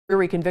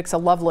Jury convicts a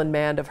Loveland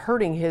man of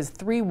hurting his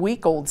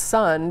 3-week-old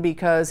son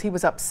because he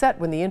was upset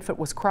when the infant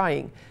was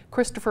crying.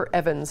 Christopher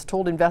Evans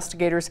told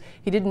investigators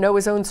he didn't know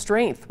his own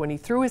strength when he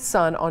threw his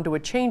son onto a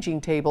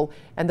changing table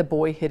and the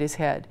boy hit his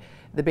head.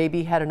 The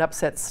baby had an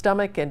upset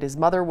stomach and his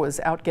mother was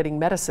out getting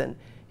medicine.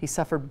 He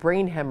suffered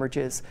brain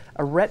hemorrhages,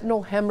 a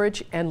retinal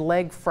hemorrhage, and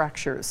leg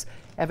fractures.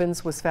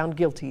 Evans was found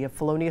guilty of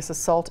felonious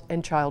assault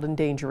and child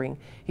endangering.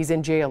 He's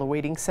in jail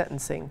awaiting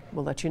sentencing.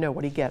 We'll let you know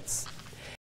what he gets.